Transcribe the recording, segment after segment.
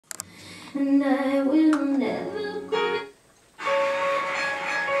and I will never quit.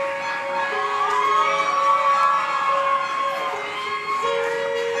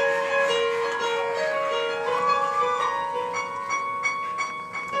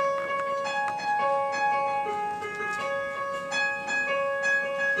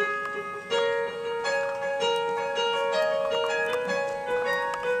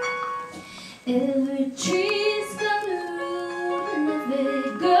 Every tree's got a root, and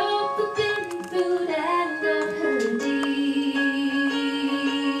every girl forbidden fruit, and got her demons.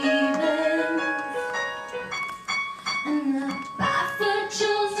 And the prophet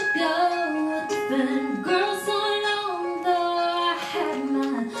chose to go with different girls so long, though I had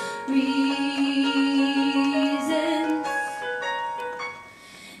my reasons.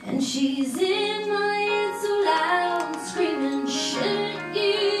 And she's in my ear so loud, screaming, shouldn't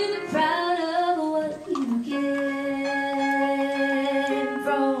you be proud of what you came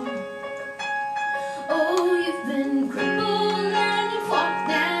from? Oh, you've been crippled and you've walked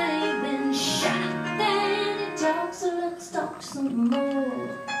and you've been shot and you talk, so let's talk some more.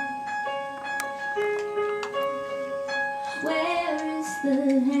 Where is the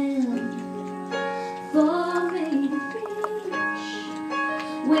hand for me to reach?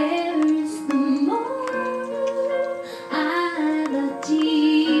 Where is the more I'll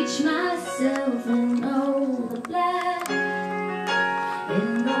teach myself and all the black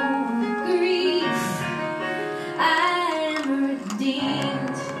and all the grief? I am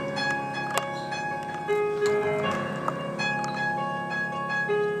redeemed.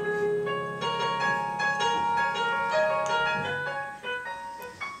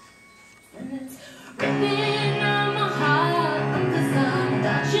 And it's ripping on my heart because I'm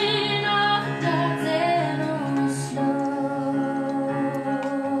dodging off darts and on a slow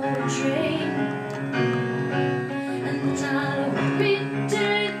train. And the tide of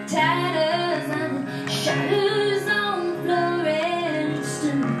bitter tatters and shadows on the floor and just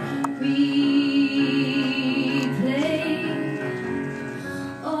to replay.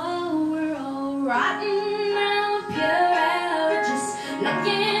 Oh, we're all rotten now, pure out, just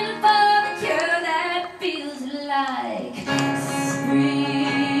looking for the cure that feels like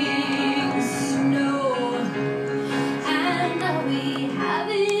spring snow. And all we have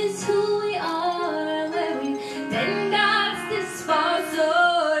is who we are and where we've been got this far, so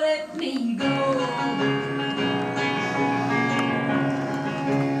let me go.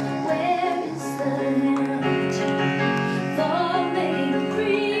 Where is the hand for me to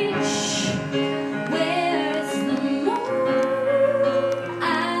reach? Where is the more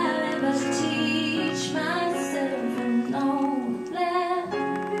I'll ever teach myself and all the black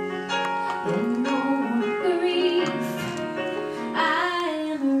and all the grief? I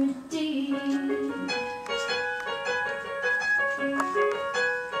am redeemed.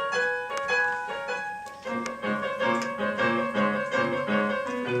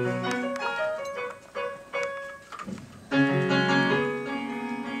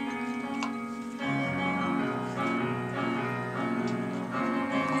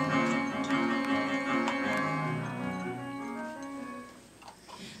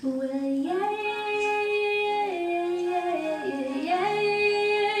 Well, yeah, yeah.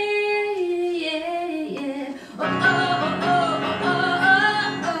 Oh, oh, oh, oh,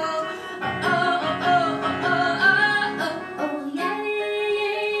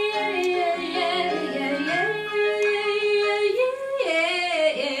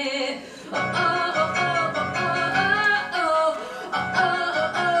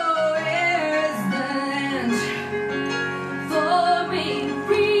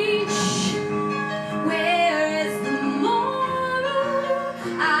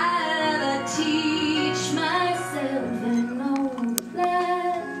 teach myself and all the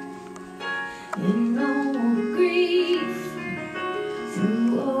black.